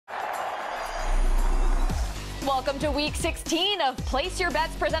Welcome to Week 16 of Place Your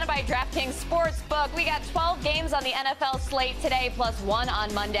Bets presented by DraftKings Sportsbook. We got 12 games on the NFL slate today, plus one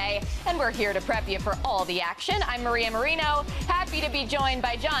on Monday, and we're here to prep you for all the action. I'm Maria Marino, happy to be joined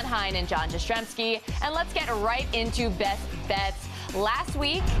by John Hein and John Jastrzemski, and let's get right into best bets. Last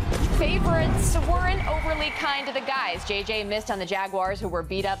week, favorites weren't overly kind to the guys. JJ missed on the Jaguars, who were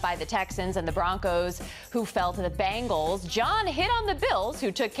beat up by the Texans, and the Broncos, who fell to the Bengals. John hit on the Bills, who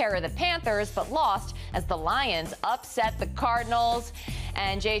took care of the Panthers, but lost as the Lions upset the Cardinals.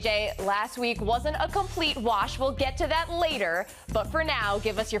 And JJ, last week wasn't a complete wash. We'll get to that later. But for now,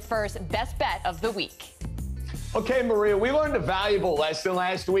 give us your first best bet of the week. Okay, Maria, we learned a valuable lesson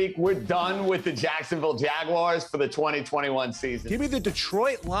last week. We're done with the Jacksonville Jaguars for the 2021 season. Give me the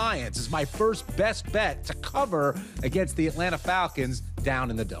Detroit Lions as my first best bet to cover against the Atlanta Falcons down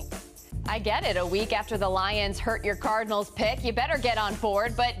in the Dome. I get it. A week after the Lions hurt your Cardinals pick, you better get on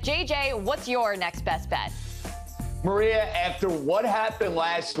board. But JJ, what's your next best bet? Maria, after what happened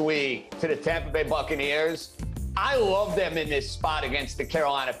last week to the Tampa Bay Buccaneers, I love them in this spot against the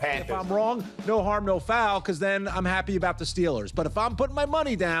Carolina Panthers. If I'm wrong, no harm, no foul, because then I'm happy about the Steelers. But if I'm putting my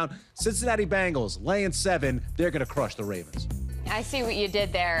money down, Cincinnati Bengals laying 7, they're going to crush the Ravens. I see what you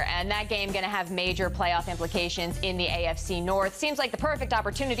did there, and that game going to have major playoff implications in the AFC North. Seems like the perfect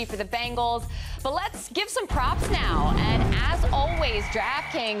opportunity for the Bengals, but let's give some props now. And as always,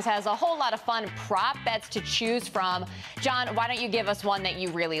 DraftKings has a whole lot of fun prop bets to choose from. John, why don't you give us one that you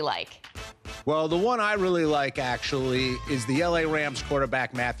really like? Well, the one I really like, actually, is the LA Rams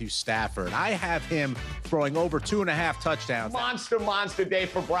quarterback, Matthew Stafford. I have him throwing over 2.5 touchdowns. Monster day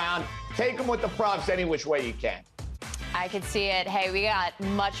for Brown. Take him with the props any which way you can. I could see it. Hey, we got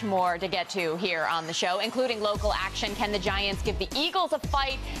much more to get to here on the show, including local action. Can the Giants give the Eagles a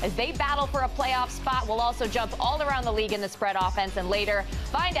fight as they battle for a playoff spot? We'll also jump all around the league in the spread offense, and later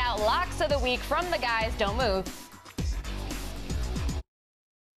find out locks of the week from the guys. Don't move.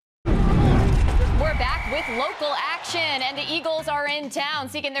 We're back with local action, and the Eagles are in town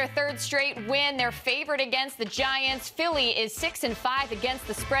seeking their third straight win. They're favored against the Giants. Philly is 6-5 against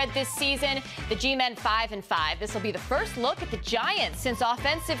the spread this season. The G-Men 5-5. This will be the first look at the Giants since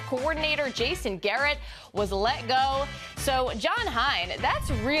offensive coordinator Jason Garrett was let go. So, John Hein,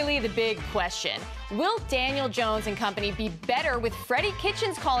 that's really the big question. Will Daniel Jones and company be better with Freddie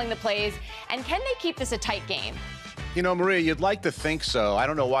Kitchens calling the plays, and can they keep this a tight game? You know, Maria, you'd like to think so. I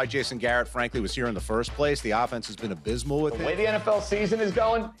don't know why Jason Garrett, frankly, was here in the first place. The offense has been abysmal with him. The way the NFL season is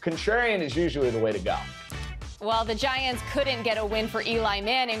going, contrarian is usually the way to go. Well, the Giants couldn't get a win for Eli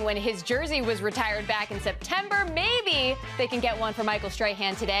Manning when his jersey was retired back in September. Maybe they can get one for Michael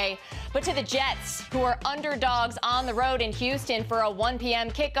Strahan today. But to the Jets, who are underdogs on the road in Houston for a 1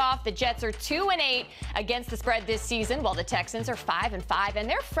 p.m. kickoff, the Jets are 2-8 against the spread this season, while the Texans are 5-5, and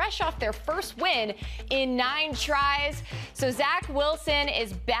they're fresh off their first win in 9 tries. So Zach Wilson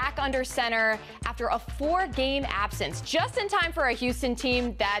is back under center after a 4-game absence, just in time for a Houston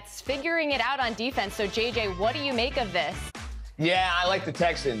team that's figuring it out on defense. So, JJ, what do you make of this? Yeah, I like the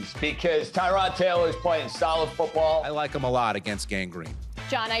Texans because Tyrod Taylor is playing solid football. I like him a lot against gangrene.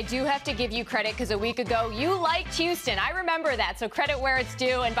 John, I do have to give you credit because a week ago you liked Houston. I remember that, so credit where it's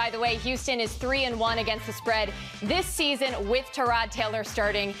due. And by the way, Houston is 3-1 against the spread this season with Tyrod Taylor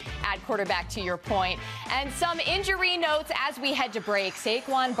starting at quarterback, to your point. And some injury notes as we head to break.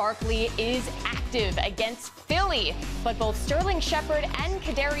 Saquon Barkley is active against Philly, but both Sterling Shepard and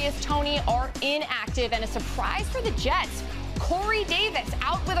Kadarius Toney are inactive. And a surprise for the Jets, Corey Davis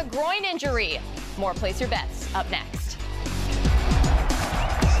out with a groin injury. More Place Your Bets up next.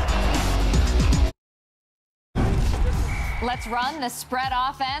 Let's run the spread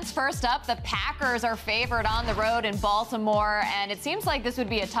offense. First up, the Packers are favored on the road in Baltimore, and it seems like this would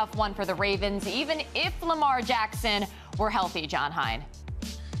be a tough one for the Ravens, even if Lamar Jackson were healthy, John Hein.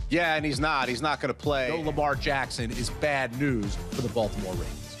 Yeah, and he's not. He's not going to play. No Lamar Jackson is bad news for the Baltimore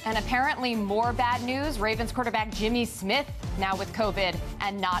Ravens. And apparently more bad news. Ravens quarterback Jimmy Smith now with COVID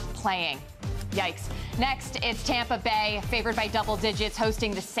and not playing. Yikes. Next, it's Tampa Bay, favored by double digits,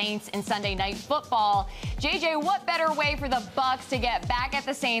 hosting the Saints in Sunday Night Football. JJ, what better way for the Bucs to get back at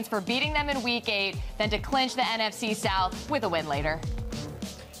the Saints for beating them in Week 8 than to clinch the NFC South with a win later?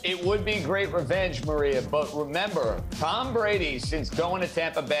 It would be great revenge, Maria, but remember, Tom Brady, since going to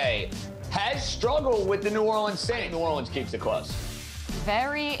Tampa Bay, has struggled with the New Orleans Saints. New Orleans keeps it close.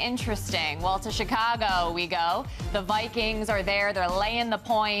 Very interesting. Well, to Chicago we go. The Vikings are there. They're laying the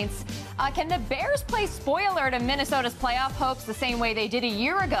points. Can the Bears play spoiler to Minnesota's playoff hopes the same way they did a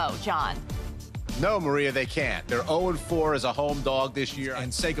year ago, John? No, Maria, they can't. They're 0-4 as a home dog this year,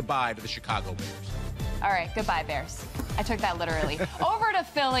 and say goodbye to the Chicago Bears. All right, goodbye, Bears. I took that literally. Over to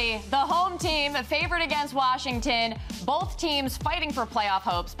Philly, the home team favored against Washington. Both teams fighting for playoff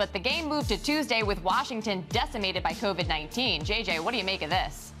hopes, but the game moved to Tuesday with Washington decimated by COVID-19. JJ, what do you make of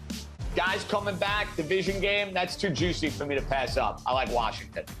this? Guys coming back, division game, that's too juicy for me to pass up. I like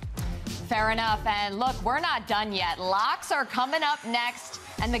Washington. Fair enough. And look, we're not done yet. Locks are coming up next,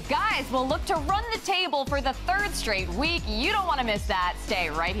 and the guys will look to run the table for the third straight week. You don't want to miss that. Stay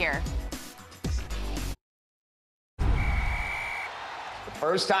right here.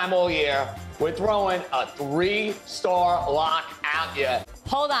 First time all year, we're throwing a 3-star lock out yet.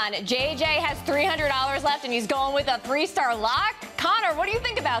 Hold on. JJ has $300 left, and he's going with a 3-star lock? Connor, what do you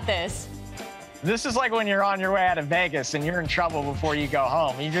think about this? This is like when you're on your way out of Vegas and you're in trouble before you go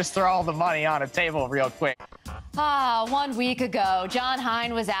home. You just throw all the money on a table real quick. 1 week ago, John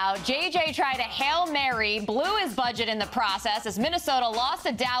Hein was out. JJ tried a Hail Mary, blew his budget in the process as Minnesota lost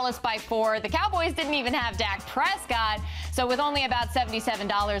to Dallas by 4. The Cowboys didn't even have Dak Prescott. So with only about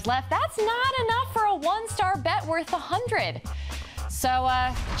 $77 left, that's not enough for a 1-star bet worth $100. So,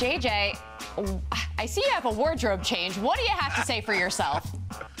 JJ, I see you have a wardrobe change. What do you have to say for yourself?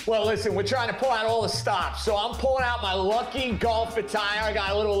 Well, listen, we're trying to pull out all the stops. So I'm pulling out my lucky golf attire. I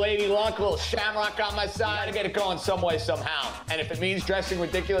got a little lady luck, a little shamrock on my side. I got to get it going some way, somehow. And if it means dressing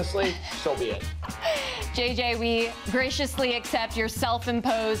ridiculously, so be it. JJ, we graciously accept your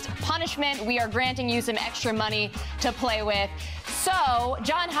self-imposed punishment. We are granting you some extra money to play with. So,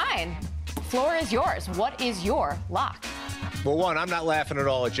 John Hein, floor is yours. What is your lock? Well, one, I'm not laughing at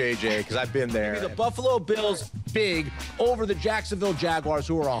all at JJ because I've been there. The Buffalo Bills big over the Jacksonville Jaguars,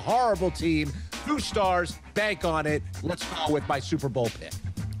 who are a horrible team. 2 stars, bank on it. Let's go with my Super Bowl pick.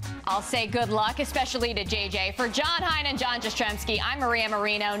 I'll say good luck, especially to JJ. For John Hein and John Jastrzemski, I'm Maria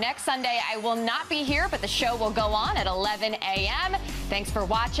Marino. Next Sunday, I will not be here, but the show will go on at 11 a.m. Thanks for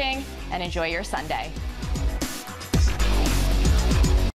watching and enjoy your Sunday.